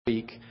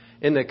week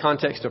in the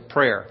context of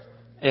prayer.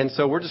 And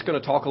so we're just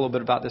going to talk a little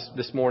bit about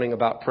this morning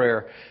about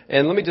prayer.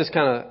 And let me just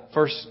kind of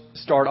first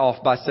start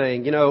off by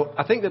saying,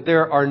 I think that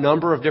there are a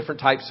number of different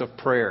types of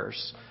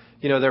prayers.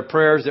 There are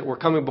prayers that we're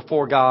coming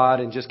before God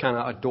and just kind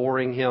of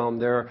adoring Him.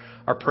 There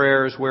are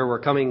prayers where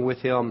we're coming with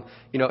Him,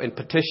 and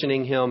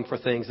petitioning Him for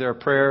things. There are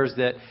prayers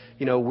that,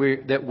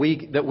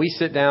 we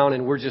sit down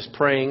and we're just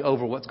praying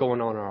over what's going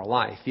on in our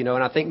life, And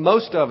I think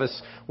most of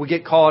us, we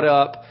get caught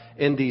up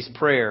in these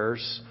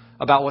prayers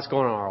about what's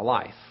going on in our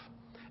life.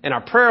 And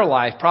our prayer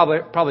life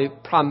probably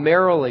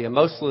primarily and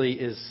mostly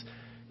is,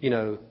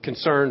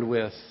 concerned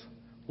with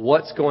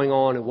what's going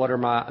on and what are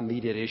my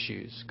immediate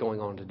issues going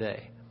on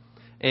today.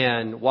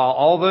 And while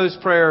all those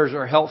prayers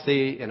are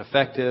healthy and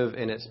effective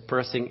and it's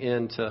pressing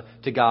into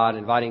God,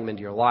 inviting Him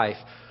into your life,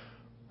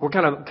 we're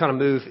kind of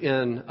move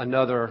in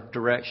another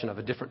direction of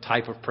a different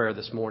type of prayer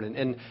this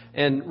morning.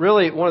 And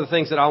really one of the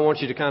things that I want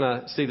you to kind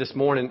of see this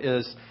morning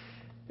is,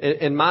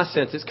 in my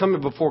sense, it's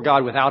coming before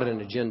God without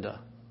an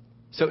agenda.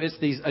 So it's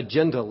these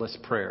agendaless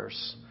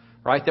prayers,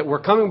 right? That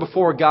we're coming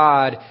before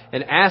God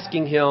and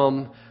asking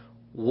Him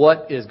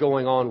what is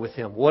going on with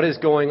Him. What is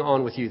going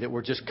on with you? That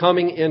we're just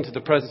coming into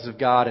the presence of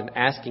God and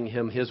asking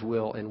Him His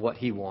will and what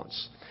He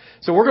wants.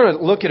 So we're going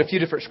to look at a few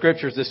different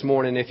scriptures this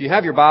morning. If you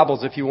have your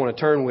Bibles, if you want to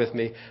turn with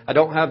me, I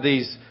don't have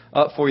these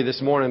up for you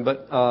this morning,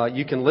 but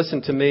you can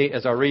listen to me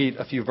as I read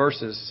a few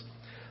verses.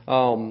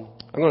 I'm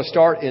going to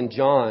start in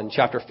John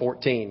chapter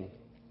 14.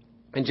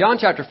 In John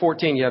chapter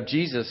 14, you have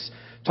Jesus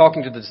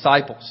talking to the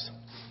disciples.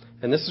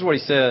 And this is what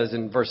He says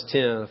in verse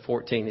 10 of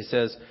 14. He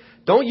says,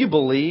 "Don't you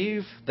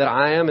believe that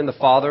I am in the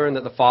Father and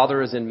that the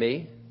Father is in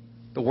me?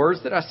 The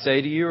words that I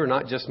say to you are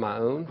not just my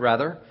own.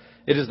 Rather,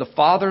 it is the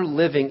Father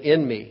living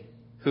in me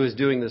who is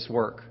doing this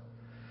work.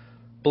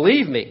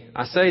 Believe me,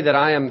 I say that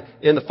I am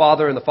in the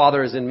Father and the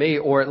Father is in me,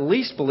 or at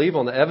least believe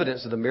on the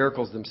evidence of the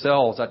miracles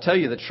themselves. I tell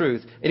you the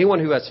truth. Anyone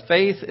who has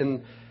faith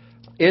in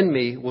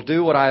me will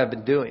do what I have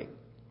been doing.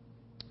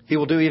 He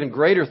will do even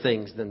greater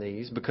things than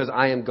these because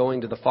I am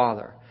going to the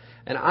Father.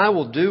 And I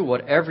will do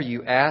whatever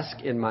you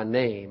ask in my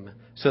name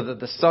so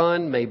that the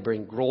Son may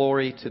bring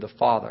glory to the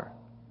Father.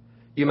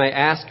 You may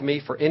ask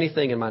me for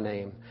anything in my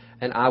name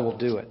and I will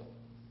do it."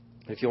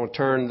 If you want to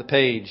turn the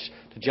page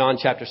to John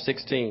chapter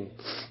 16,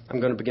 I'm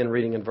going to begin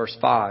reading in verse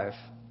 5.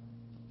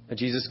 And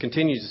Jesus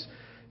continues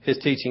His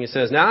teaching. He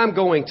says, "Now I'm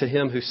going to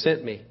Him who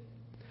sent me.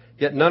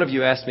 Yet none of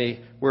you ask me,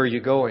 'Where are you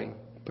going?'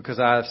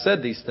 Because I have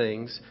said these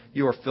things,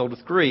 you are filled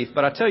with grief.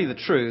 But I tell you the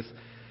truth,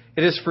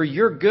 it is for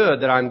your good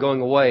that I am going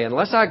away.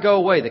 Unless I go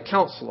away, the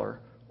Counselor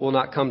will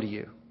not come to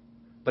you.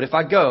 But if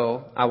I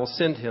go, I will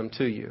send Him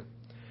to you.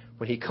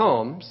 When He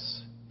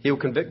comes, He will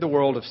convict the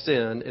world of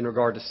sin in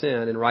regard to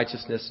sin, and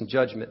righteousness and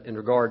judgment in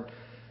regard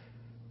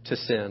to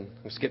sin."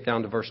 We'll skip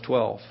down to verse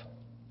 12.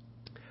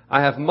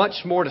 "I have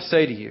much more to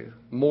say to you,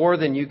 more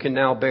than you can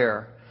now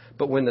bear.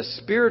 But when the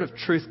Spirit of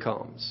truth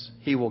comes,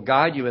 He will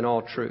guide you in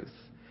all truth.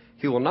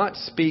 He will not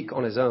speak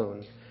on His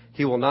own.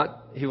 He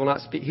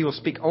will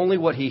speak only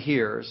what He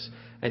hears,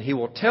 and He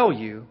will tell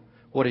you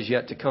what is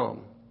yet to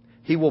come.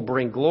 He will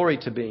bring glory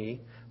to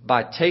me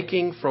by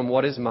taking from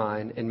what is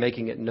mine and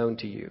making it known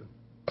to you.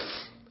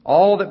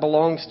 All that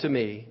belongs to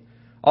me,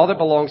 all that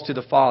belongs to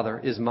the Father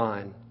is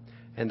mine.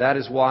 And that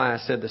is why I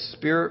said the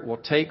Spirit will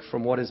take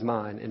from what is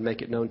mine and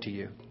make it known to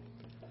you."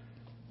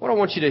 What I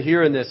want you to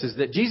hear in this is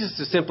that Jesus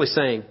is simply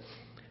saying,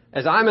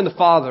 as I'm in the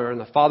Father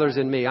and the Father is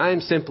in me, I am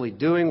simply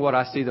doing what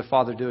I see the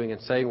Father doing and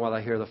saying what I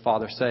hear the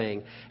Father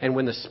saying. And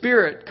when the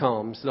Spirit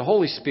comes, the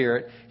Holy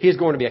Spirit, He is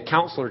going to be a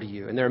counselor to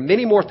you. And there are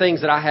many more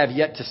things that I have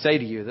yet to say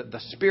to you that the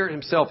Spirit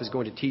Himself is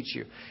going to teach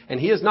you. And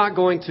He is not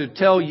going to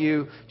tell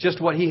you just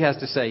what He has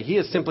to say. He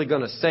is simply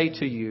going to say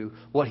to you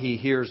what He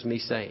hears me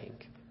saying.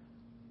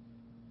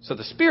 So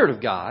the Spirit of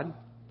God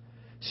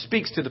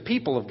speaks to the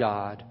people of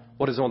God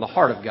what is on the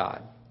heart of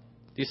God.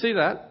 Do you see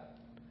that?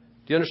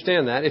 Do you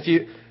understand that? If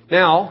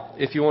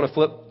you want to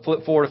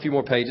flip forward a few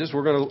more pages,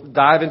 we're going to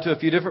dive into a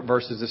few different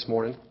verses this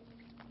morning.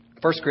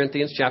 1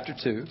 Corinthians chapter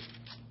 2.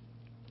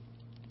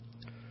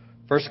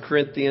 1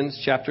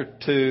 Corinthians chapter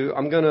 2.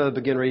 I'm going to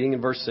begin reading in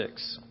verse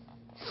 6.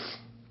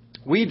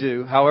 "We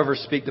do, however,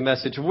 speak the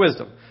message of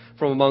wisdom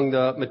from among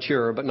the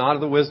mature, but not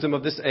of the wisdom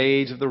of this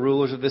age, of the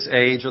rulers of this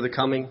age, or the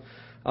coming.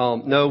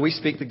 No, we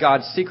speak the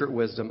God's secret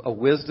wisdom, a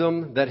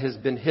wisdom that has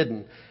been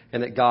hidden,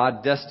 and that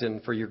God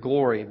destined for your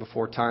glory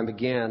before time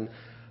began.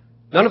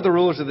 None of the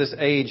rulers of this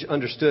age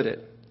understood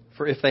it,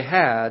 for if they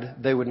had,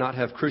 they would not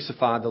have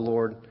crucified the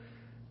Lord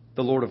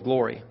of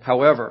glory.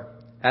 However,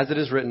 as it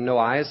is written, no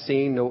eye has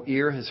seen, no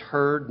ear has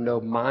heard, no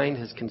mind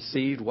has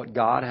conceived what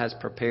God has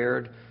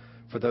prepared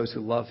for those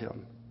who love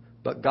Him.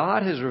 But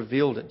God has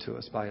revealed it to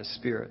us by His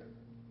Spirit."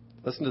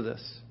 Listen to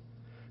this.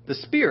 "The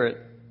Spirit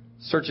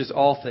searches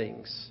all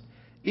things,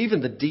 even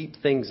the deep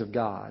things of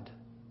God.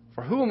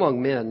 For who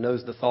among men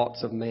knows the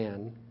thoughts of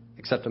man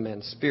except a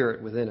man's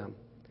spirit within him?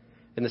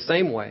 In the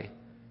same way,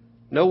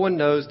 no one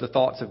knows the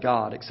thoughts of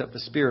God except the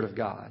Spirit of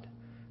God.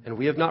 And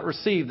we have not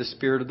received the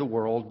spirit of the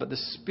world, but the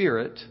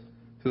Spirit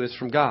who is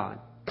from God,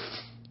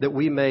 that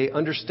we may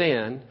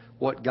understand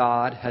what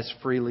God has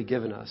freely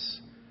given us.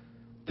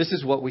 This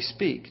is what we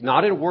speak,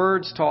 not in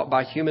words taught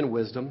by human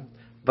wisdom,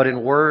 but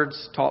in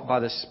words taught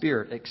by the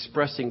Spirit,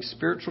 expressing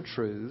spiritual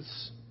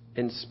truths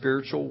in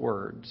spiritual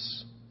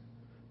words.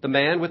 The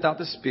man without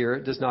the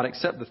Spirit does not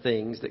accept the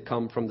things that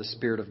come from the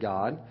Spirit of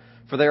God,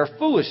 for they are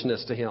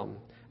foolishness to him,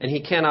 and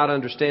he cannot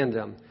understand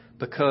them,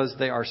 because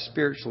they are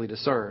spiritually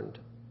discerned.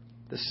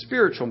 The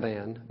spiritual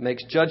man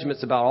makes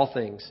judgments about all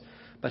things,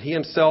 but he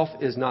himself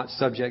is not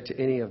subject to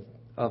any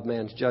of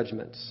man's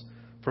judgments.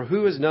 For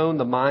who has known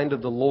the mind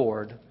of the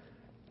Lord,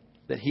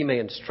 that he may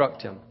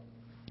instruct him?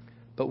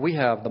 But we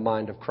have the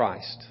mind of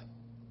Christ.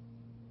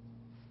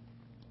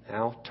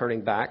 Now,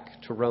 turning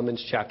back to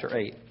Romans chapter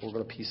 8. We're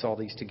going to piece all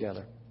these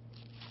together.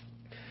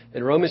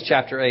 In Romans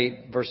chapter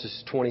 8,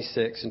 verses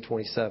 26 and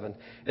 27.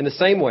 In the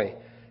same way,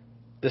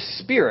 the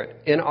Spirit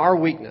in our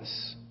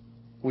weakness,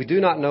 we do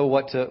not know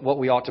what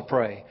we ought to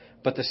pray,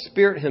 but the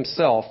Spirit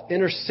himself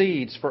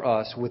intercedes for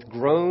us with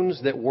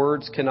groans that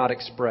words cannot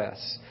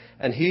express.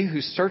 And he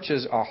who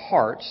searches our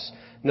hearts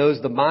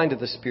knows the mind of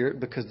the Spirit,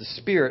 because the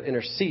Spirit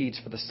intercedes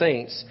for the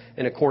saints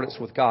in accordance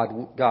with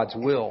God's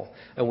will.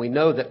 And we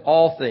know that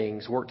all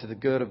things work to the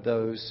good of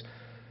those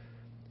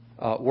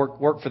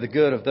work for the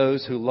good of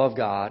those who love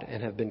God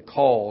and have been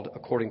called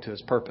according to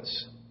his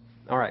purpose.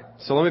 All right,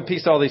 so let me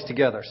piece all these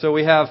together. So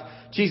we have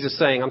Jesus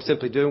saying, I'm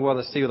simply doing what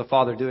I see the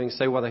Father doing,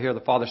 say what I hear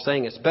the Father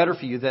saying. It's better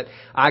for you that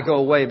I go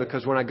away,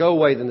 because when I go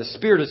away, then the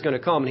Spirit is going to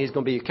come and he's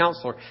going to be your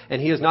counselor.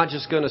 And he is not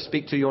just going to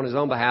speak to you on his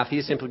own behalf. He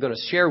is simply going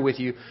to share with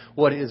you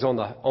what is on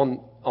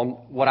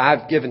what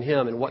I've given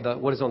him and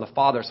what is on the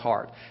Father's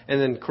heart.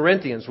 And in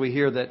Corinthians, we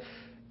hear that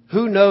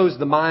who knows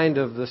the mind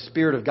of the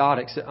Spirit of God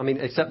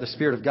except the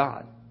Spirit of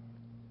God?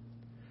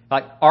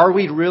 Like, are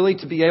we really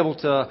to be able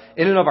to,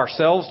 in and of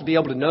ourselves, to be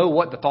able to know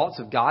what the thoughts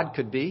of God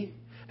could be?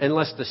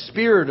 Unless the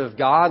Spirit of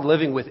God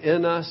living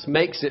within us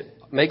makes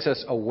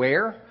us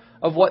aware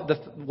of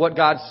what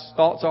God's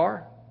thoughts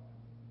are.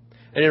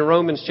 And in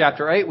Romans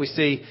chapter 8, we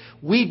see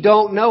we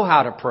don't know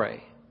how to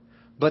pray,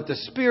 but the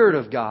Spirit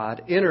of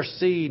God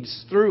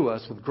intercedes through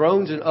us with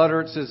groans and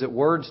utterances that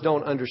words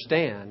don't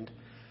understand,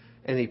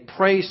 and he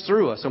prays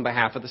through us on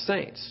behalf of the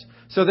saints.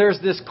 So there's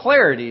this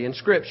clarity in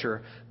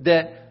Scripture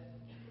that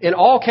in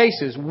all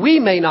cases, we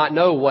may not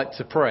know what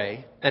to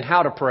pray and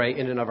how to pray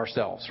in and of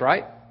ourselves,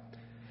 right?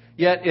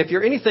 Yet, if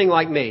you're anything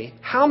like me,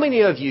 how many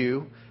of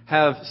you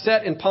have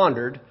sat and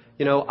pondered,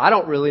 I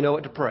don't really know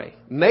what to pray?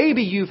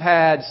 Maybe you've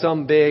had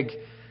some big,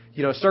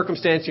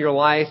 circumstance in your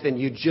life and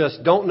you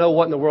just don't know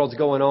what in the world's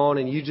going on,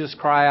 and you just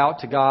cry out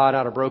to God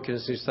out of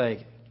brokenness and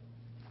say,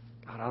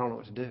 God, I don't know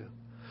what to do.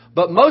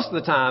 But most of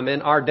the time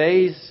in our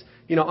days,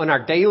 in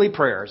our daily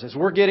prayers, as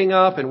we're getting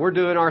up and we're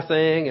doing our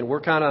thing and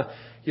we're kind of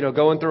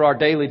going through our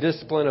daily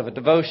discipline of a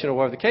devotion or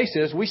whatever the case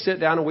is, we sit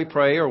down and we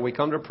pray, or we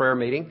come to a prayer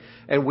meeting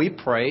and we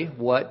pray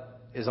what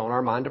is on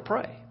our mind to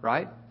pray,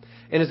 right?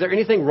 And is there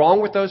anything wrong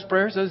with those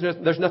prayers?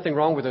 There's nothing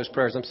wrong with those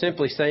prayers. I'm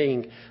simply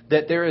saying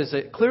that there is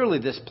clearly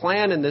this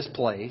plan in this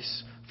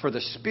place for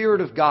the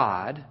Spirit of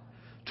God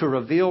to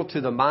reveal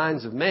to the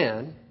minds of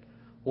men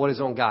what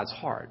is on God's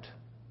heart,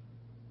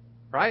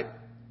 right?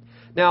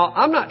 Now,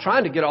 I'm not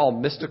trying to get all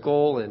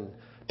mystical and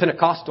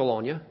Pentecostal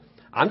on you.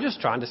 I'm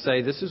just trying to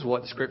say this is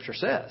what the Scripture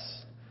says,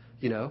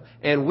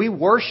 and we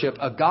worship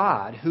a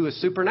God who is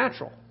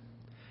supernatural.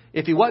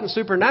 If he wasn't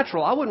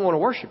supernatural, I wouldn't want to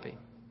worship him.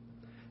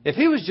 If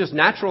he was just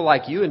natural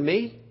like you and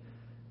me,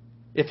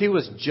 if he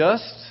was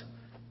just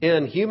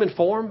in human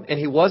form and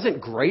he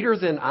wasn't greater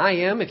than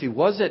I am, if he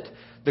wasn't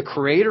the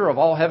creator of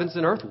all heavens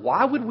and earth,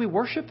 why would we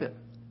worship him?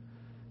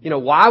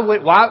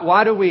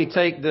 Why do we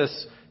take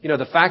this,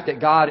 the fact that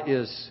God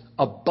is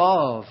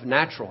above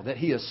natural, that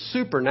he is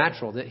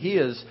supernatural, that he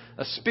is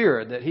a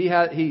spirit, that he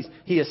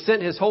has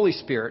sent his Holy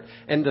Spirit.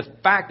 And the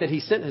fact that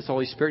he sent his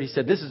Holy Spirit, he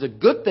said, this is a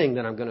good thing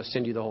that I'm going to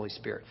send you the Holy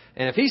Spirit.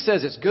 And if he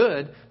says it's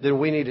good, then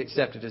we need to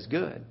accept it as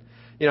good.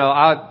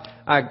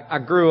 I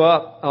grew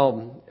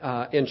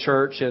up in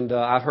church, and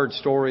I've heard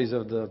stories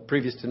of the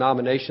previous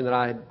denomination that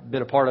I had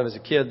been a part of as a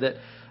kid that,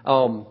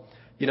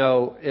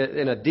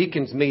 in a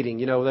deacon's meeting,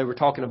 they were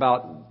talking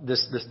about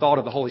this thought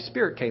of the Holy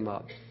Spirit came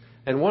up.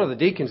 And one of the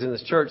deacons in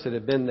this church that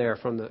had been there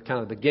from the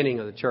kind of beginning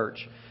of the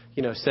church,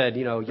 said,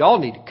 y'all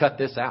need to cut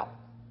this out.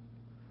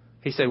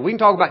 He said, we can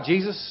talk about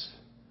Jesus,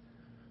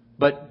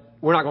 but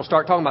we're not going to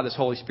start talking about this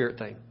Holy Spirit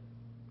thing.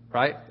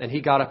 Right? And he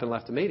got up and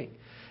left the meeting.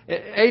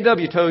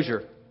 A.W.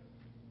 Tozier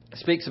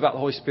speaks about the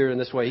Holy Spirit in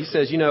this way. He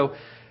says, we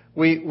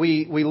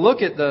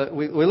look at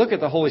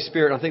the Holy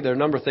Spirit. I think there are a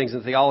number of things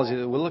in theology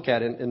that we look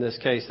at in this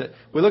case. That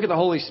we look at the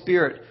Holy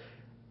Spirit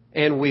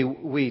and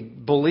we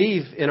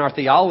believe in our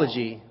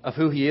theology of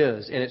who he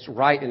is, and it's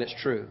right and it's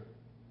true.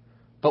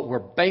 But we're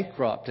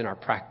bankrupt in our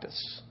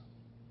practice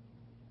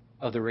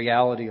of the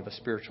reality of a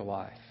spiritual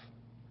life.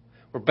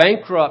 We're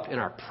bankrupt in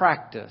our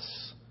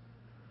practice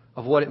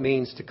of what it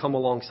means to come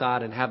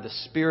alongside and have the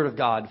Spirit of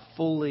God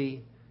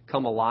fully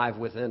come alive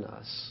within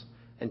us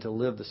and to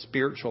live the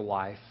spiritual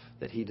life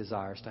that he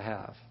desires to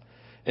have.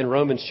 In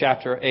Romans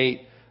chapter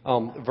 8,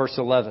 verse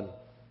 11,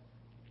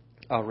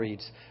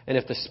 reads, "And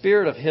if the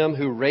Spirit of him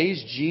who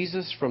raised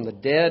Jesus from the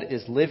dead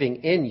is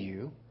living in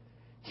you,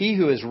 he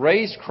who has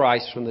raised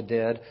Christ from the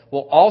dead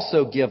will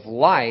also give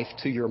life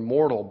to your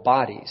mortal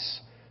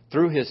bodies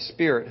through his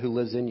Spirit who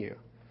lives in you."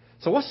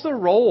 So what's the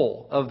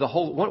role of the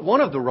whole?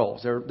 One of the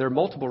roles, there are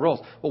multiple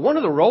roles. Well, one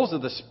of the roles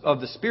of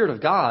the Spirit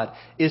of God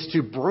is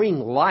to bring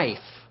life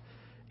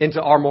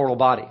into our mortal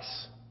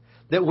bodies.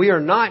 That we are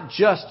not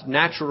just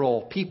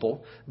natural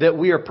people, that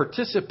we are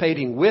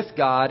participating with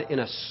God in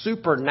a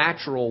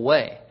supernatural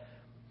way.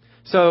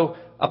 So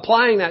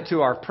applying that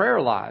to our prayer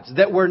lives,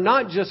 that we're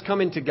not just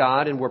coming to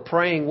God and we're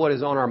praying what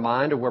is on our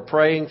mind, or we're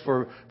praying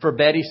for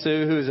Betty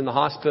Sue who's in the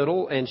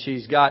hospital and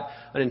she's got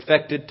an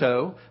infected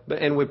toe,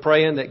 and we're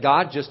praying that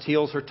God just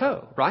heals her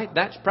toe, right?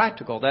 That's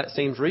practical. That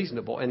seems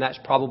reasonable, and that's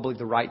probably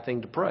the right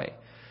thing to pray.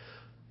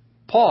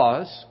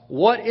 Pause.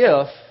 What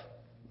if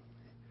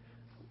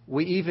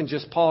we even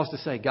just pause to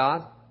say,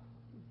 God,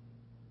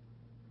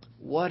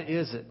 what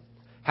is it?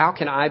 How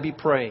can I be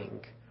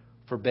praying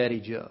for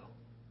Betty Joe?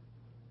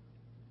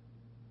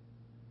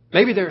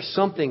 Maybe there's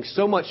something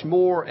so much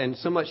more and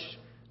so much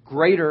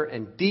greater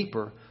and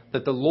deeper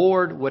that the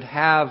Lord would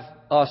have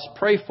us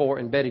pray for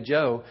in Betty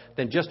Joe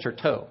than just her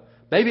toe.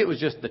 Maybe it was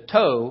just the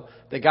toe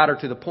that got her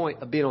to the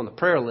point of being on the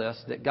prayer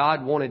list, that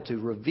God wanted to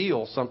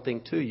reveal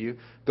something to you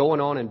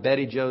going on in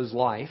Betty Joe's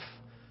life,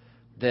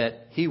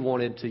 that he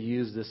wanted to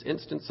use this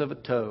instance of a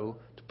toe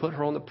to put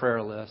her on the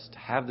prayer list, to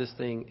have this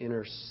thing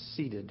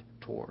interceded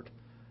toward.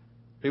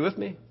 Are you with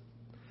me?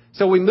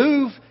 So we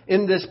move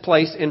in this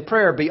place in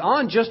prayer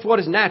beyond just what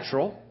is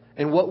natural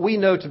and what we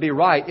know to be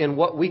right and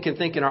what we can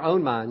think in our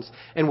own minds.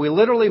 And we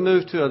literally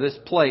move to this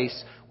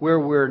place where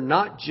we're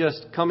not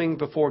just coming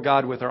before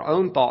God with our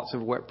own thoughts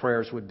of what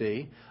prayers would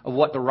be, of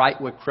what the right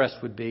request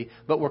would be,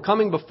 but we're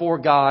coming before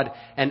God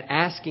and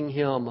asking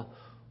him,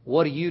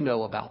 what do you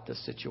know about this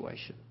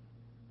situation?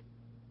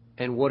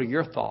 And what are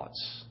your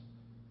thoughts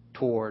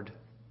toward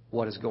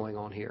what is going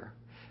on here?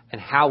 And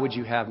how would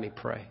you have me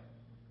pray?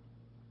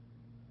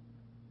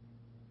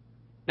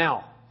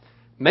 Now,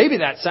 maybe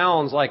that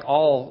sounds like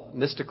all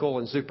mystical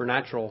and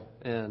supernatural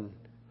and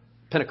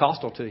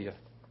Pentecostal to you.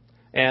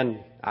 And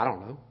I don't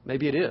know,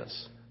 maybe it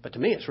is. But to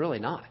me, it's really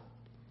not.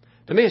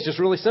 To me, it's just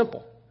really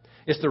simple.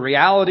 It's the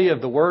reality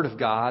of the Word of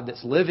God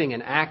that's living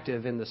and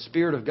active in the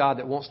Spirit of God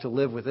that wants to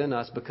live within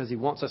us because he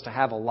wants us to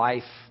have a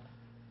life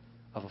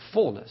of a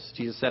fullness.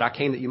 Jesus said, I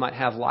came that you might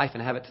have life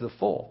and have it to the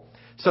full.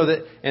 So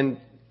that, and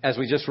as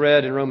we just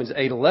read in Romans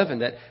 8:11,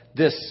 that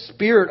this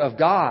Spirit of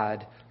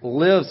God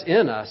lives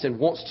in us and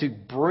wants to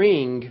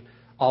bring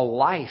a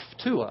life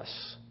to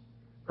us,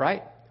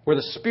 right? Where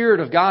the Spirit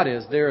of God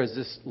is, there is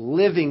this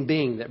living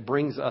being that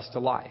brings us to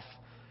life.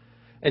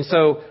 And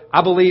so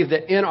I believe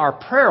that in our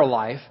prayer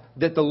life,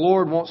 that the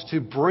Lord wants to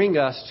bring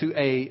us to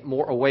a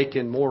more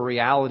awakened, more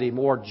reality,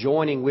 more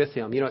joining with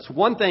him. You know, it's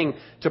one thing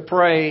to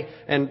pray,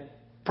 and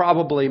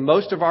probably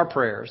most of our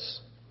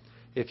prayers,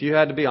 if you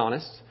had to be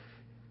honest,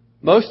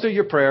 most of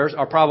your prayers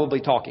are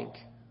probably talking.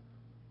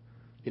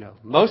 You know,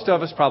 most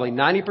of us, probably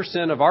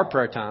 90% of our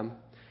prayer time,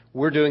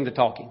 we're doing the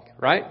talking,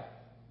 right?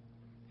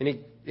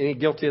 Any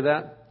guilty of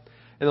that?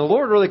 And the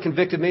Lord really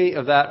convicted me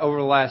of that over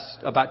the last,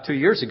 about 2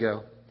 years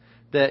ago,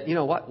 that, you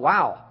know what?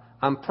 Wow,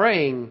 I'm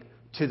praying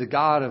to the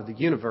God of the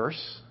universe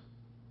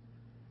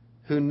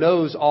who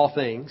knows all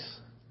things.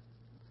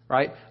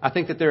 Right? I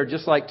think that there,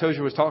 just like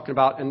Tozer was talking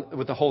about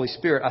with the Holy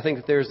Spirit, I think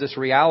that there's this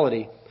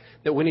reality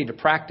that we need to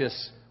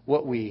practice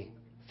what we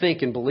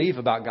think and believe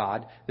about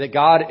God, that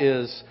God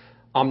is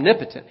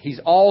omnipotent.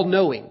 He's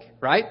all-knowing,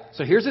 right?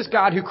 So here's this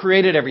God who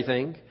created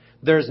everything.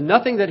 There's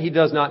nothing that he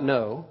does not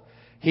know.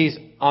 He's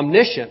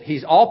omniscient.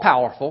 He's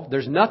all-powerful.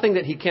 There's nothing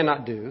that he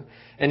cannot do.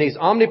 And he's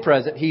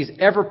omnipresent. He's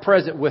ever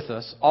present with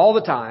us all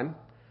the time.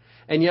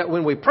 And yet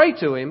when we pray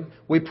to him,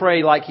 we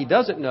pray like he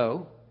doesn't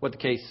know what the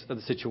case of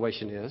the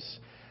situation is.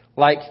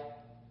 Like,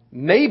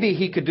 maybe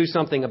he could do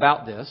something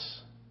about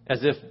this,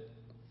 as if,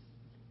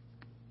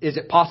 is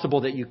it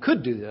possible that you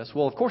could do this?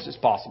 Well, of course it's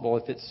possible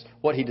if it's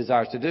what he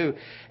desires to do.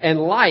 And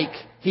like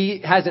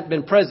he hasn't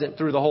been present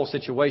through the whole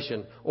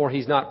situation, or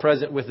he's not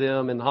present with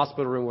them in the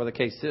hospital room where the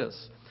case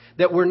is.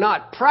 That we're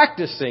not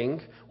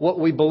practicing what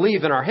we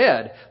believe in our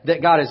head,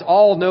 that God is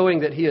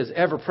all-knowing, that he is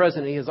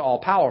ever-present, and he is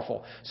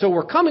all-powerful. So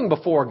we're coming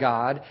before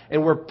God,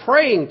 and we're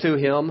praying to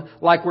him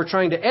like we're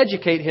trying to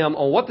educate him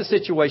on what the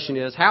situation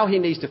is, how he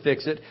needs to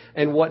fix it,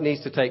 and what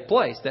needs to take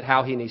place, that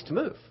how he needs to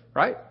move,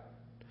 right?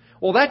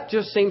 Well, that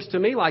just seems to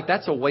me like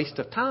that's a waste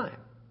of time.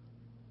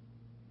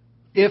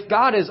 If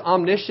God is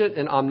omniscient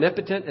and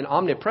omnipotent and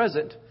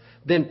omnipresent,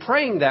 then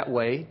praying that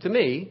way, to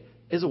me,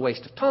 is a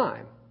waste of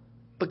time.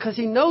 Because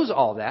he knows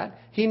all that.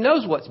 He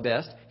knows what's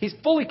best. He's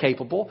fully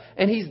capable.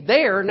 And he's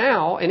there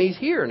now. And he's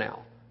here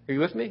now. Are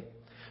you with me?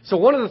 So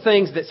one of the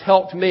things that's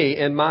helped me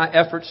in my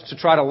efforts to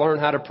try to learn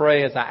how to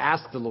pray is I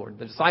asked the Lord.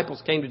 The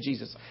disciples came to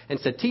Jesus and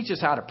said, teach us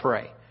how to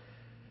pray.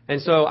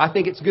 And so I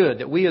think it's good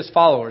that we as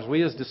followers,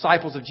 we as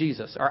disciples of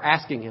Jesus are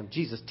asking him,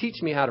 Jesus,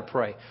 teach me how to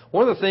pray.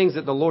 One of the things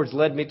that the Lord's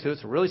led me to,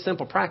 it's a really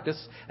simple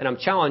practice, and I'm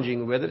challenging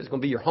you with it. It's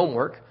going to be your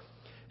homework,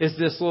 is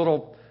this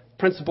little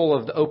principle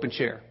of the open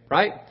chair,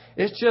 right?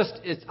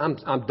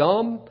 I'm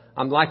dumb.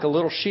 I'm like a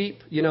little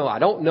sheep. I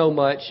don't know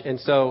much. And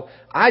so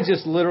I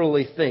just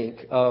literally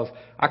think of,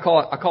 I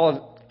call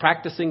it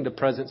practicing the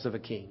presence of a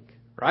king,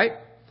 right?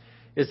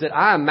 Is that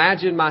I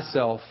imagine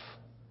myself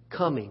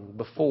coming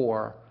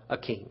before a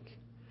king,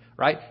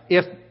 right?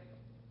 If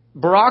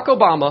Barack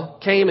Obama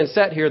came and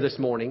sat here this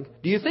morning,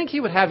 do you think he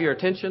would have your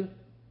attention?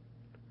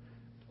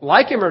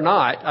 Like him or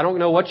not, I don't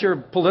know what your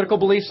political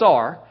beliefs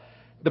are.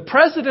 The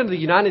President of the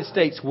United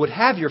States would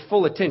have your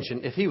full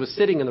attention if he was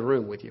sitting in the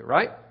room with you,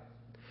 right?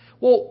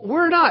 Well,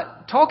 we're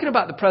not talking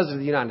about the President of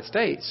the United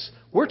States.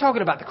 We're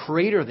talking about the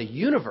Creator of the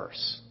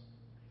universe.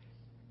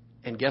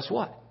 And guess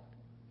what?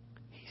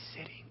 He's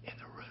sitting in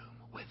the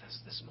room with us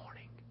this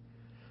morning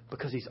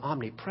because He's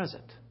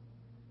omnipresent,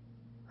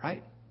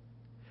 right?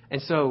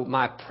 And so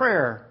my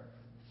prayer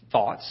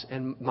thoughts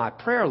and my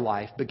prayer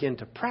life begin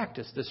to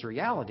practice this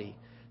reality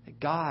that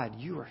God,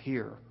 you are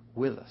here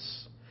with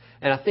us.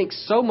 And I think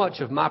so much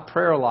of my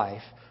prayer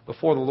life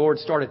before the Lord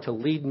started to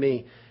lead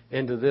me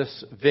into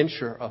this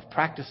venture of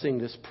practicing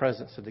this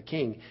presence of the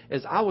King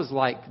is I was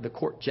like the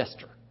court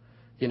jester.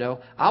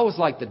 I was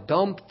like the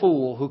dumb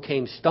fool who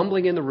came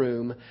stumbling in the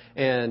room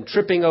and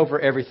tripping over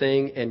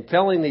everything and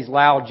telling these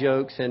loud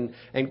jokes and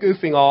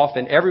goofing off.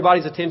 And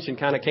everybody's attention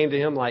kind of came to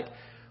him like,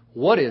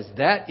 what is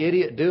that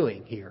idiot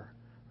doing here?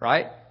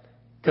 Right?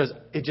 Because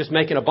it's just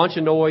making a bunch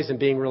of noise and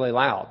being really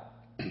loud.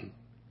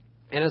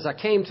 And as I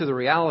came to the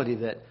reality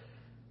that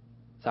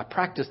as I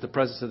practiced the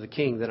presence of the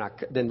King,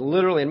 then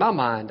literally in my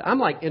mind, I'm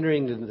like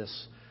entering into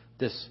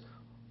this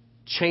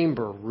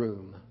chamber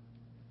room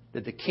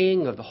that the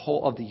King of the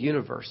whole of the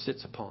universe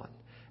sits upon.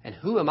 And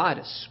who am I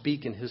to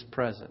speak in His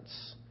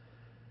presence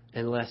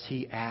unless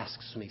He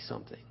asks me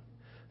something?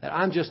 That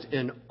I'm just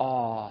in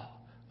awe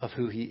of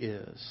who He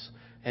is.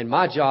 And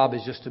my job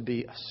is just to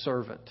be a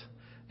servant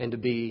and to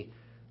be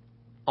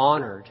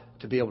honored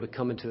to be able to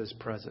come into His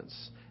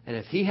presence. And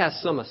if He has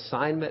some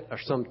assignment or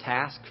some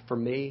task for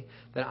me,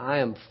 then I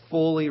am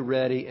fully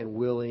ready and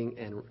willing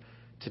and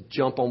to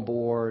jump on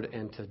board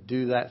and to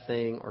do that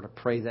thing or to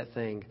pray that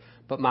thing.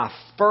 But my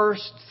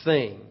first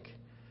thing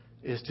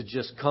is to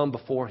just come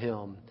before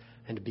Him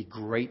and to be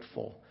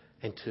grateful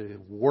and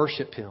to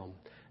worship Him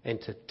and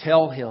to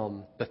tell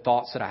Him the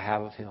thoughts that I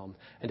have of Him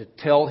and to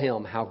tell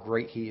Him how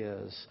great He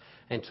is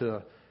and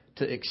to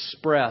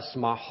express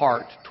my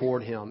heart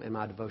toward Him and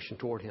my devotion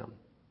toward Him.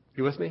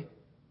 You with me?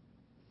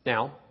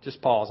 Now,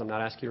 just pause. I'm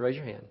not asking you to raise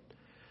your hand.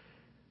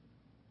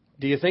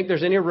 Do you think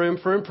there's any room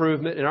for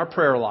improvement in our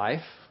prayer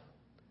life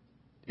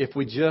if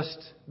we just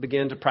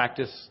begin to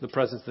practice the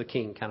presence of the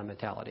King kind of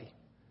mentality?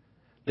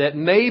 That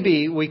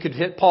maybe we could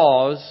hit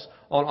pause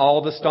on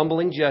all the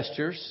stumbling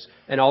gestures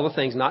and all the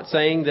things. Not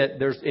saying that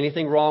there's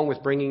anything wrong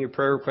with bringing your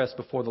prayer requests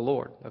before the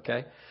Lord,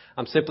 okay?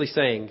 I'm simply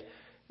saying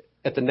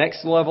at the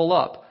next level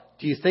up,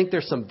 do you think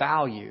there's some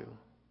value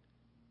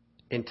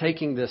in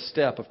taking this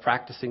step of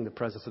practicing the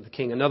presence of the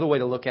King? Another way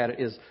to look at it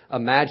is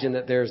imagine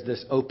that there's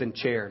this open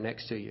chair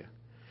next to you.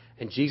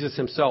 And Jesus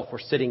Himself were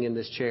sitting in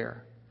this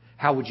chair.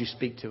 How would you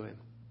speak to Him?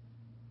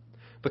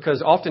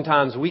 Because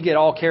oftentimes we get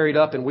all carried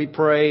up and we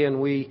pray and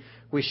we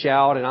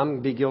shout, and I'm going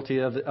to be guilty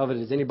of it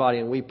as anybody,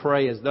 and we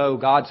pray as though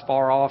God's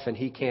far off and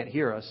He can't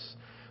hear us.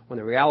 When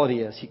the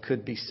reality is He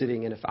could be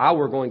sitting. And if I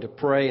were going to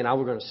pray and I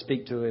were going to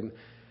speak to Him,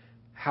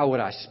 how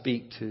would I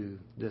speak to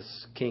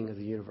this King of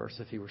the universe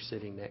if He were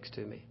sitting next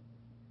to me?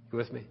 You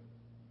with me?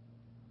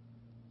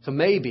 So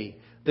maybe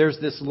there's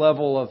this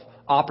level of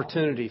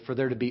opportunity for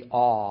there to be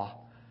awe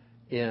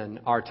in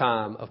our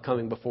time of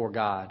coming before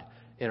God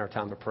in our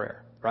time of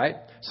prayer, right?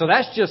 So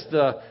that's just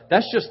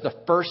the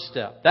first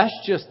step. That's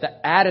just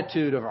the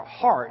attitude of our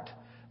heart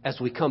as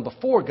we come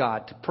before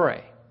God to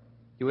pray.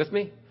 You with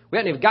me? We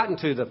haven't even gotten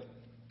to the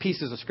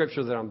pieces of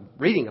Scripture that I'm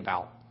reading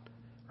about,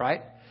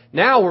 right?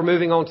 Now we're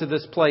moving on to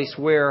this place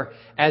where,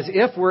 as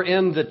if we're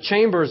in the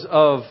chambers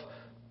of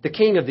the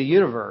King of the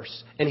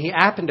universe, and He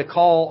happened to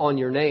call on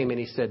your name and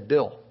He said,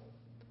 Bill.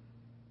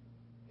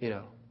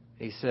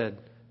 He said,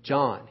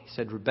 John. He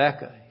said,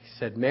 Rebecca. He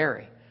said,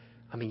 Mary.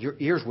 I mean, your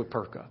ears would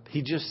perk up.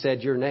 He just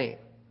said your name.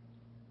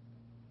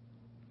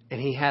 And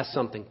He has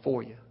something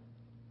for you.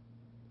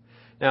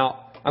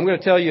 Now, I'm going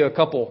to tell you a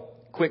couple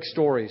quick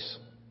stories.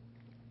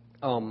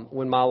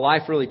 When my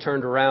life really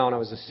turned around, I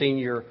was a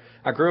senior.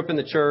 I grew up in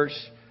the church,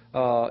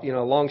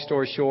 long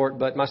story short.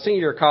 But my senior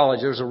year of college,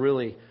 there was a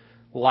really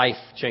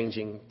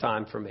life-changing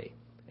time for me.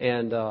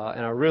 And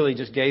I really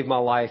just gave my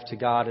life to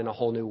God in a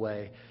whole new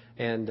way.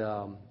 And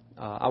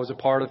I was a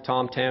part of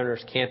Tom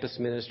Tanner's campus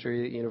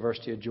ministry at the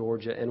University of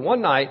Georgia. And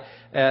one night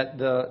at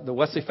the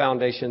Wesley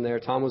Foundation there,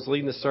 Tom was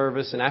leading the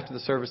service. And after the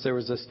service, there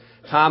was this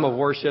time of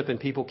worship, and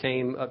people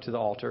came up to the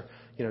altar,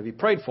 to be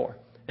prayed for.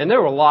 And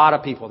there were a lot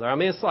of people there. I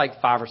mean, it's like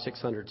 500 or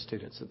 600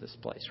 students at this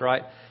place,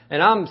 right?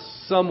 And I'm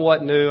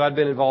somewhat new. I'd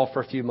been involved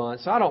for a few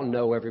months. So I don't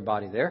know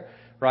everybody there.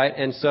 Right.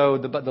 And so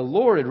but the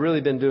Lord had really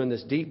been doing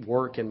this deep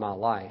work in my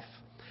life.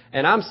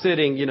 And I'm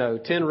sitting,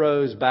 10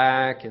 rows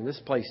back, and this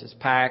place is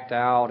packed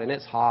out and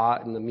it's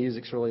hot and the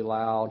music's really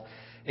loud.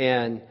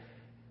 And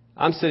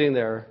I'm sitting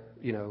there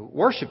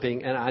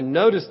worshiping, and I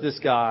noticed this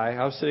guy.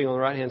 I was sitting on the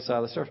right-hand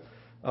side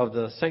of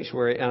the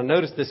sanctuary, and I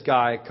noticed this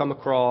guy come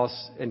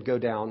across and go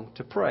down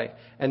to pray.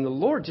 And the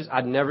Lord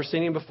I'd never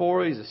seen him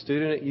before. He's a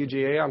student at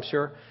UGA, I'm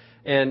sure.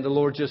 And the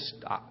Lord just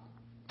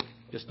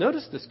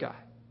noticed this guy.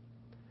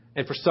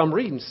 And for some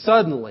reason,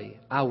 suddenly,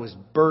 I was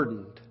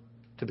burdened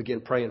to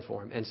begin praying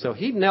for him. And so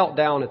he knelt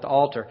down at the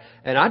altar,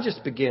 and I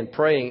just began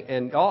praying.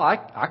 And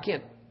I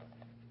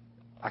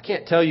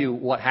can't tell you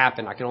what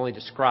happened. I can only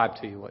describe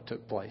to you what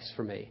took place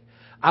for me.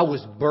 I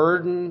was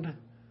burdened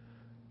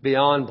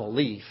beyond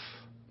belief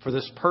for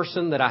this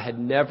person that I had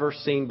never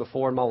seen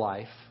before in my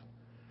life,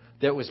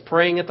 that was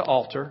praying at the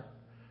altar,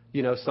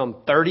 some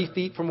 30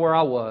 feet from where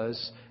I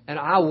was, and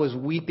I was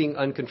weeping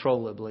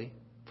uncontrollably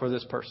for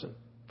this person,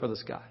 for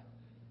this guy.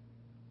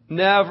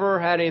 Never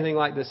had anything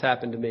like this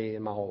happen to me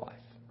in my whole life,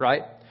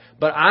 right?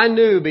 But I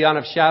knew beyond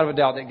a shadow of a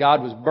doubt that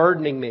God was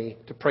burdening me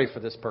to pray for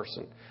this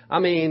person. I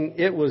mean,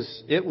 it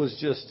was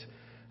just,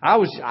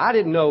 I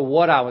didn't know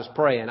what I was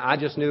praying. I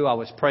just knew I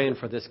was praying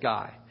for this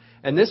guy.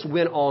 And this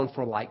went on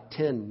for like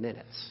 10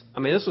 minutes. I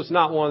mean, this was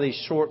not one of these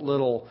short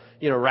little,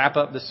 wrap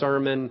up the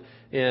sermon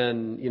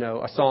in,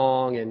 a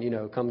song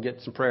and, come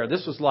get some prayer.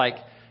 This was like,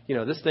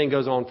 this thing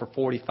goes on for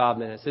 45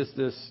 minutes. It's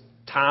this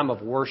time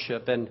of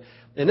worship. And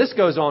this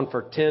goes on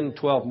for 10,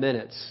 12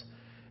 minutes.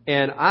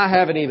 And I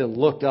haven't even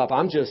looked up.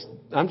 I'm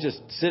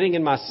just sitting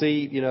in my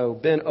seat,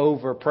 bent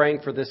over,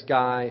 praying for this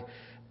guy,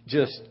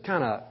 just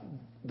kind of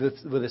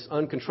with this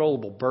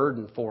uncontrollable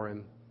burden for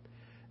him.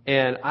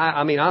 And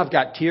I've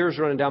got tears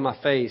running down my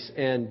face.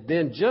 And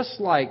then just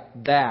like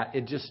that,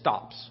 it just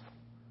stops.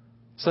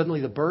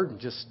 Suddenly the burden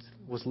just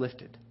was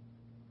lifted.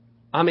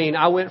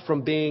 I went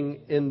from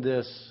being in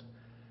this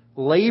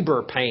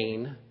labor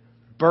pain,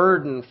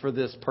 burden for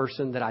this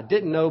person that I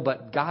didn't know,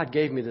 but God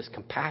gave me this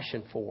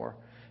compassion for,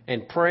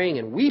 and praying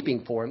and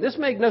weeping for him. This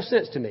made no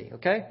sense to me,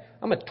 okay?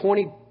 I'm a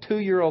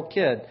 22-year-old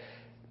kid,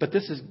 but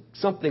this is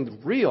something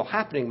real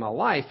happening in my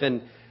life,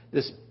 and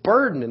this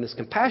burden and this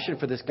compassion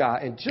for this guy,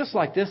 and just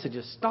like this, it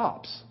just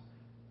stops.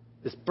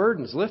 This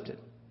burden's lifted.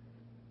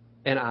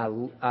 And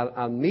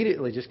I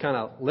immediately just kind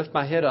of lift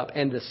my head up,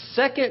 and the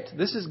second,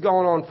 this has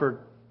gone on for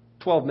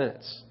 12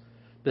 minutes,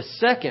 the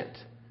second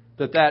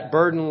that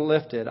burden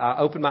lifted, I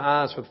opened my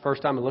eyes for the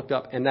first time and looked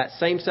up, and that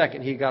same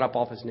second he got up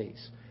off his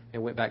knees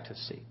and went back to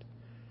his seat.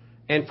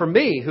 And for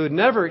me, who had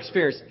never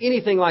experienced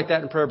anything like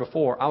that in prayer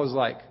before, I was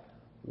like,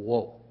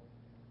 whoa.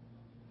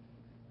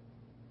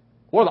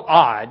 What are the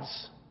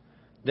odds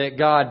that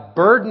God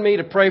burdened me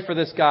to pray for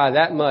this guy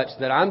that much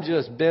that I'm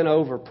just bent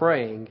over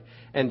praying,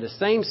 and the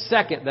same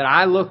second that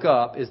I look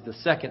up is the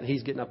second that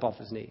he's getting up off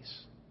his knees?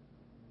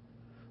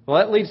 Well,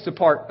 that leads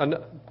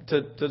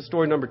to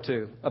story number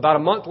 2. About a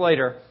month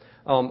later,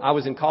 I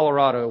was in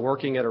Colorado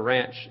working at a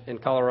ranch in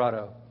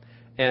Colorado,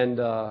 and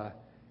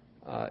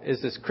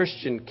is this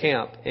Christian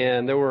camp,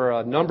 and there were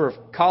a number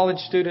of college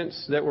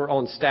students that were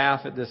on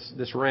staff at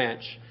this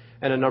ranch,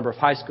 and a number of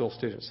high school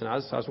students. And I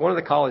was one of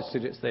the college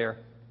students there,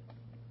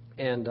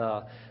 and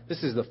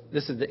this is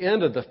the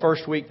end of the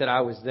first week that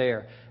I was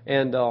there,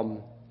 and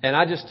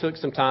I just took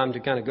some time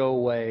to kind of go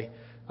away,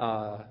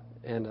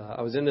 and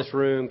I was in this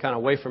room, kind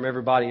of away from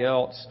everybody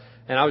else.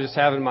 And I was just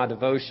having my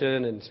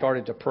devotion and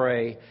started to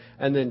pray.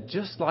 And then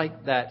just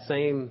like that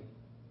same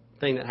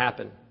thing that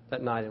happened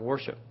that night in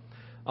worship,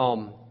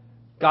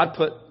 God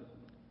put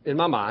in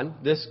my mind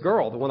this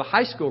girl, one of the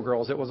high school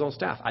girls that was on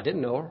staff. I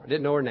didn't know her. I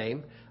didn't know her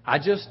name. I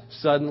just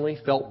suddenly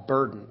felt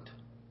burdened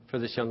for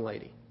this young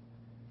lady.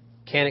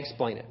 Can't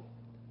explain it.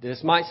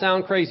 This might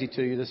sound crazy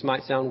to you. This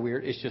might sound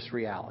weird. It's just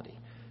reality.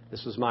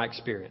 This was my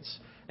experience.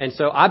 And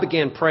so I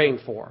began praying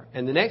for her.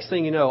 And the next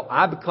thing you know,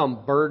 I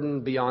become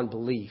burdened beyond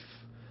belief.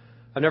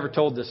 I've never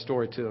told this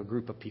story to a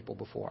group of people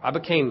before. I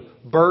became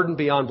burdened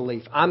beyond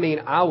belief.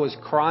 I was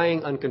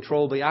crying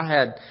uncontrollably. I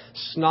had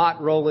snot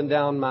rolling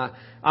down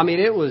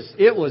it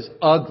was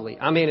ugly.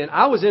 And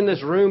I was in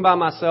this room by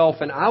myself,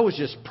 and I was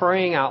just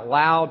praying out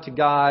loud to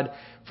God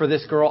for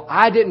this girl.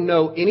 I didn't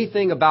know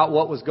anything about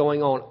what was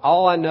going on.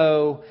 All I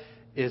know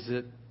is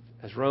that,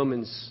 as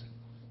Romans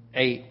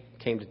 8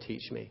 came to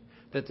teach me,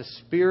 that the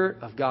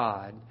Spirit of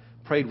God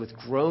prayed with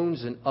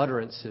groans and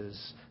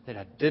utterances that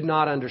I did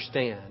not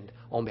understand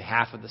on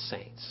behalf of the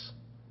saints.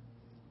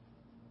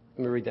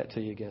 Let me read that to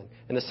you again.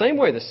 In the same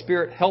way, the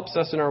Spirit helps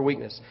us in our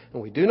weakness,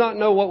 and we do not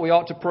know what we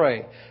ought to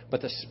pray,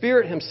 but the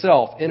Spirit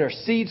Himself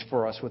intercedes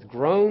for us with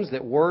groans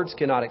that words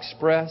cannot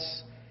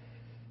express.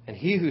 And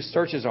He who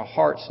searches our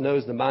hearts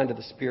knows the mind of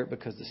the Spirit,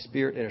 because the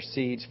Spirit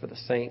intercedes for the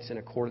saints in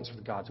accordance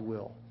with God's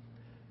will.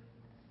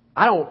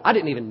 I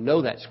didn't even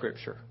know that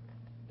scripture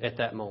at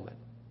that moment,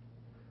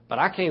 but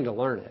I came to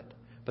learn it.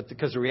 But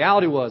because the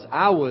reality was,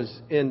 I was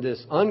in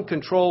this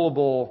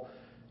uncontrollable,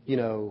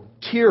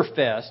 tear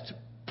fest,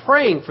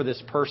 praying for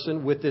this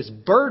person with this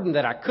burden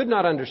that I could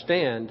not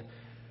understand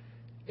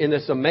in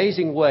this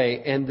amazing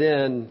way. And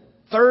then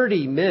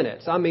 30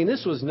 minutes,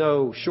 this was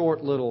no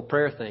short little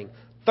prayer thing.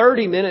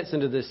 30 minutes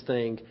into this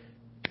thing,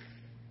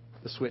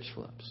 the switch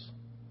flips.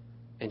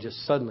 And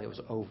just suddenly it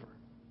was over.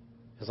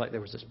 It's like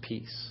there was this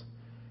peace.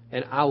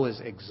 And I was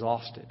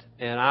exhausted.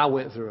 And I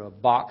went through a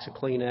box of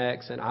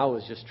Kleenex, and I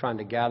was just trying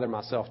to gather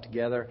myself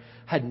together.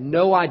 Had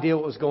no idea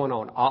what was going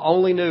on. I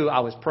only knew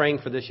I was praying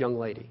for this young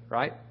lady,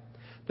 right?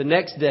 The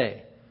next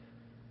day,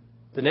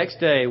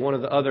 one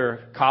of the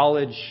other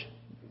college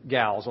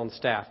gals on the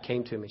staff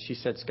came to me. She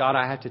said, Scott,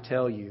 I have to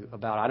tell you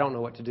about, I don't know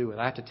what to do with.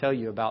 I have to tell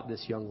you about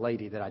this young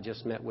lady that I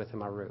just met with in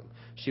my room.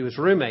 She was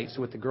roommates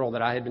with the girl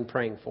that I had been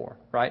praying for,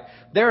 right?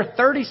 There are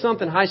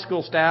 30-something high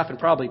school staff and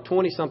probably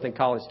 20-something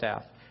college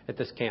staff at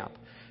this camp.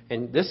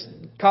 And this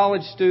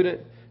college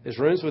student is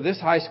rooms with this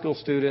high school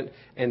student,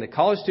 and the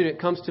college student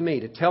comes to me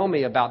to tell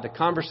me about the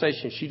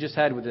conversation she just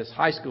had with this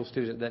high school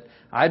student that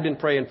I had been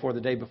praying for the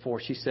day before.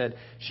 She said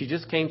she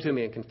just came to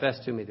me and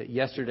confessed to me that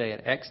yesterday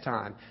at X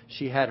time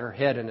she had her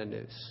head in a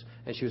noose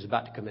and she was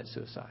about to commit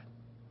suicide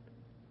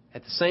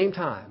at the same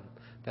time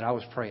that I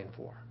was praying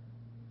for her.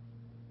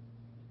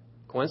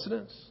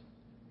 Coincidence?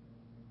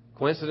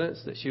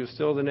 Coincidence that she was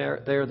still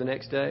there the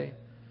next day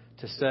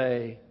to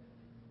say,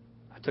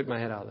 I took my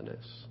head out of the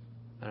noose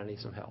and I need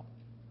some help.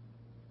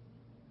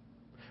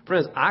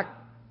 Friends, I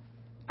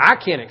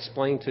can't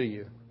explain to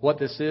you what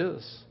this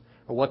is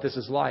or what this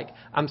is like.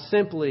 I'm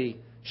simply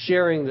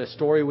sharing the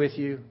story with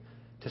you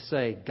to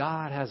say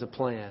God has a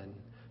plan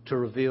to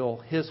reveal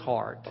His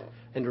heart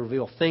and to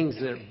reveal things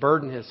that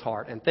burden His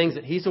heart and things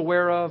that He's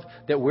aware of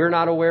that we're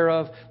not aware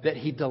of, that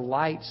He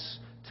delights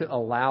to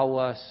allow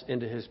us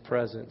into His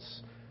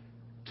presence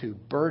to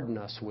burden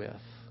us with,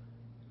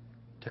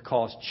 to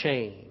cause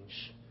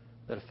change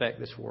that affect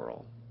this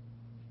world.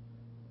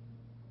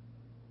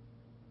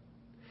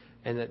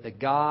 And that the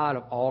God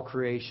of all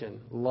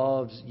creation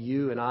loves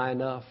you and I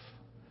enough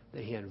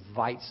that He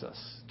invites us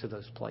to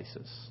those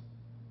places.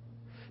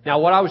 Now,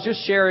 what I was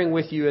just sharing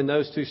with you in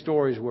those two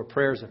stories were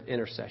prayers of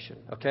intercession,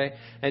 okay?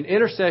 And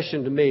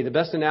intercession to me, the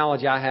best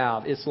analogy I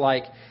have, it's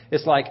like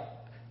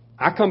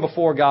I come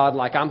before God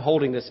like I'm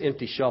holding this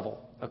empty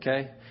shovel,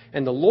 okay?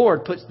 And the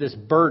Lord puts this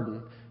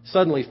burden,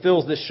 suddenly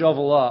fills this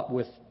shovel up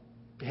with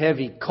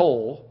heavy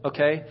coal,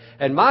 okay?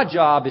 And my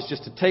job is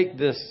just to take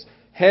this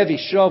heavy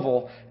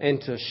shovel and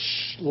to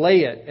lay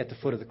it at the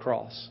foot of the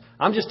cross.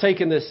 I'm just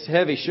taking this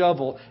heavy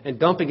shovel and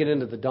dumping it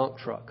into the dump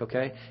truck,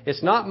 okay?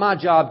 It's not my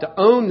job to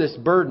own this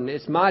burden.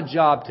 It's my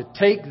job to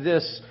take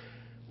this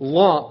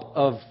lump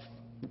of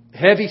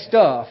heavy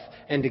stuff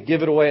and to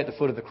give it away at the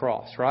foot of the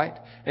cross, right?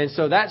 And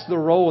so that's the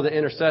role of the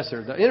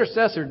intercessor. The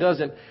intercessor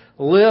doesn't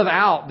live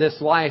out this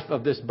life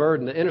of this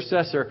burden. The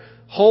intercessor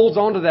holds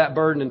onto that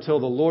burden until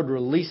the Lord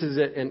releases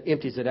it and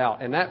empties it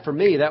out. And that, for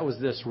me, that was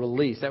this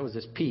release. That was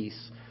this peace.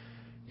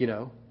 You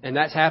know, and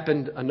that's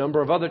happened a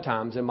number of other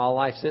times in my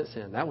life since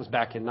then. That was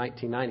back in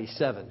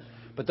 1997.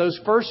 But those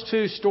first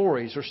two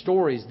stories are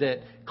stories that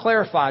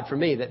clarified for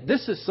me that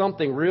this is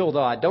something real,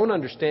 though I don't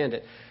understand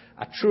it.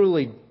 I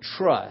truly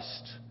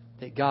trust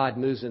that God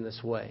moves in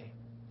this way.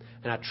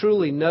 And I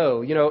truly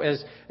know, you know,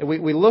 as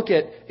we look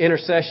at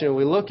intercession,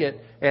 we look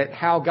at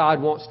how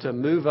God wants to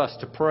move us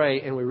to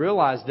pray, and we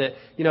realize that,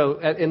 you know,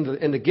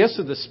 in the gifts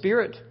of the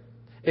Spirit,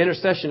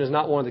 intercession is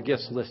not one of the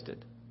gifts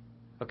listed.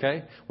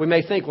 Okay? We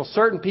may think, well,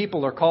 certain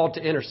people are called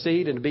to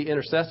intercede and to be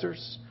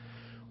intercessors.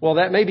 Well,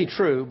 that may be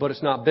true, but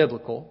it's not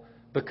biblical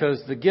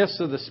because the gifts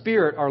of the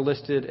Spirit are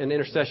listed and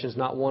intercession is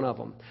not one of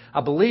them.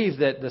 I believe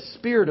that the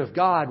Spirit of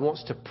God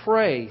wants to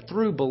pray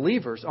through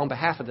believers on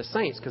behalf of the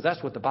saints because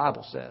that's what the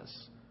Bible says.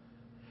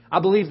 I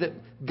believe that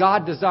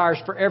God desires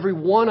for every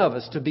one of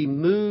us to be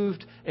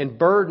moved and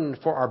burdened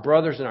for our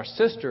brothers and our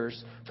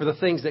sisters for the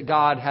things that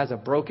God has a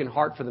broken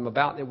heart for them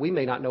about that we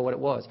may not know what it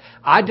was.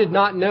 I did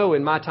not know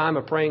in my time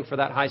of praying for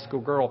that high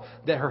school girl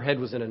that her head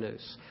was in a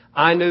noose.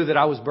 I knew that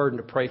I was burdened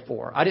to pray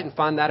for her. I didn't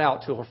find that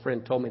out till her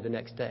friend told me the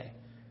next day.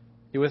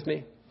 You with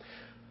me?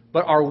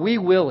 But are we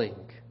willing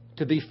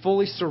to be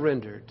fully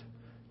surrendered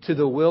to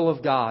the will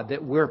of God,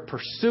 that we're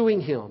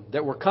pursuing Him,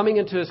 that we're coming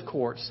into His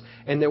courts,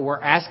 and that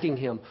we're asking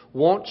Him,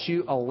 won't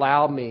you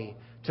allow me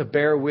to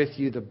bear with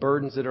you the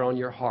burdens that are on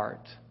your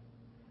heart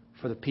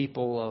for the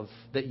people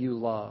that you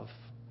love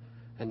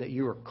and that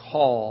you are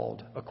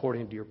called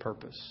according to your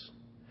purpose?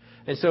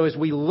 And so as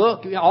we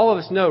look, all of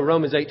us know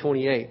Romans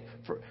 8:28,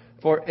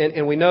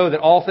 and we know that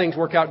all things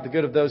work out to the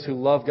good of those who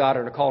love God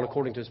and are called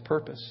according to His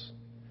purpose.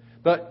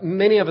 But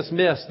many of us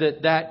miss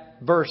that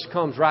verse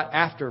comes right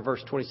after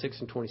verse 26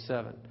 and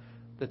 27.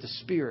 That the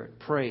Spirit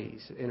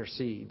prays and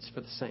intercedes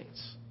for the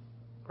saints.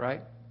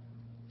 Right?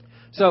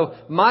 So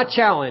my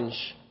challenge,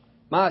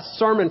 my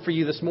sermon for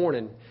you this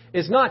morning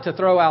is not to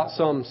throw out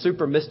some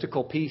super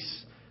mystical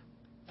piece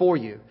for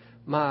you.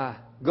 My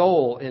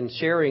goal in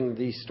sharing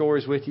these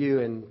stories with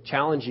you and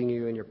challenging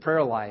you in your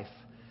prayer life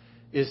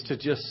is to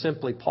just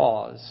simply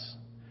pause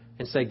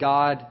and say,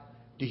 God,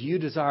 do you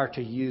desire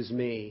to use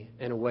me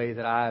in a way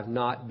that I have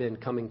not been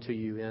coming to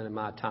you in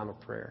my time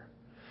of prayer?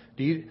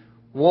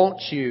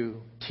 Won't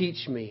you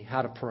teach me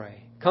how to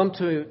pray? Come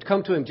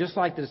to Him just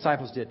like the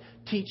disciples did.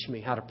 Teach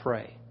me how to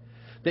pray.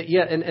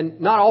 And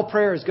not all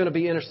prayer is going to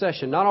be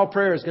intercession. Not all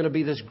prayer is going to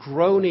be this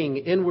groaning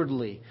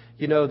inwardly,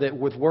 that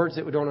with words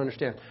that we don't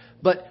understand.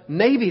 But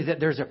maybe that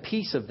there's a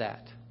piece of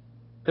that.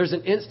 There's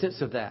an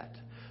instance of that.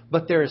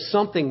 But there is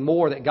something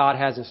more that God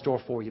has in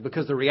store for you.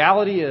 Because the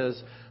reality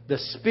is, the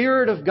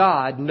Spirit of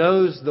God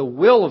knows the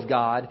will of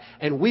God,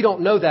 and we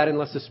don't know that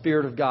unless the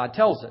Spirit of God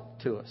tells it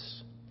to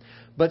us.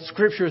 But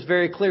Scripture is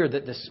very clear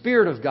that the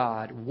Spirit of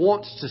God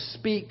wants to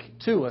speak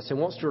to us and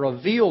wants to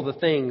reveal the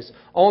things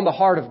on the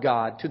heart of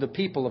God to the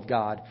people of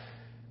God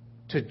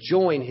to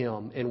join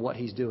Him in what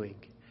He's doing.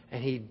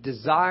 And He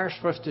desires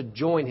for us to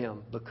join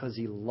Him because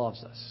He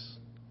loves us.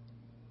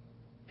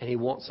 And He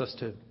wants us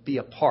to be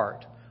a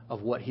part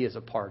of what He is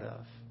a part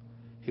of.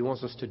 He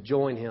wants us to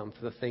join Him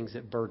for the things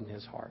that burden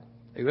His heart.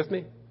 Are you with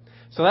me?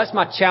 So that's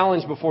my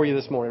challenge before you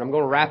this morning. I'm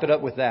going to wrap it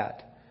up with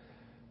that.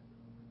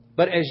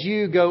 But as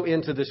you go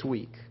into this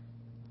week,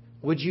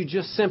 would you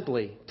just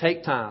simply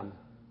take time,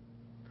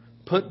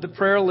 put the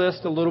prayer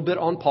list a little bit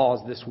on pause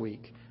this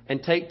week,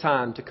 and take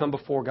time to come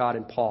before God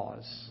and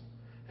pause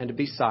and to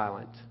be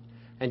silent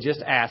and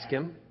just ask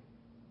Him.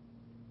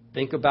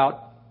 Think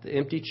about the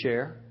empty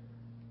chair.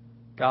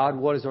 God,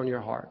 what is on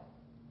your heart?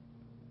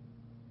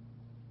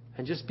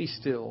 And just be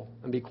still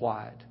and be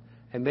quiet.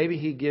 And maybe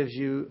He gives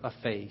you a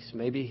face.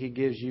 Maybe He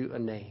gives you a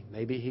name.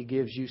 Maybe He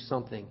gives you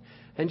something.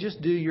 And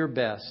just do your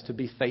best to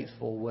be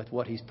faithful with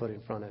what He's put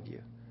in front of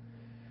you.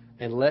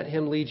 And let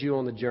Him lead you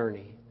on the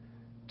journey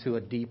to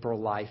a deeper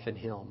life in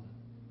Him.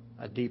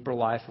 A deeper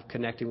life of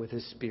connecting with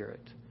His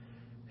Spirit.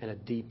 And a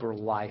deeper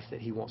life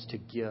that He wants to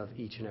give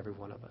each and every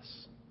one of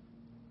us.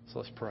 So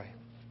let's pray.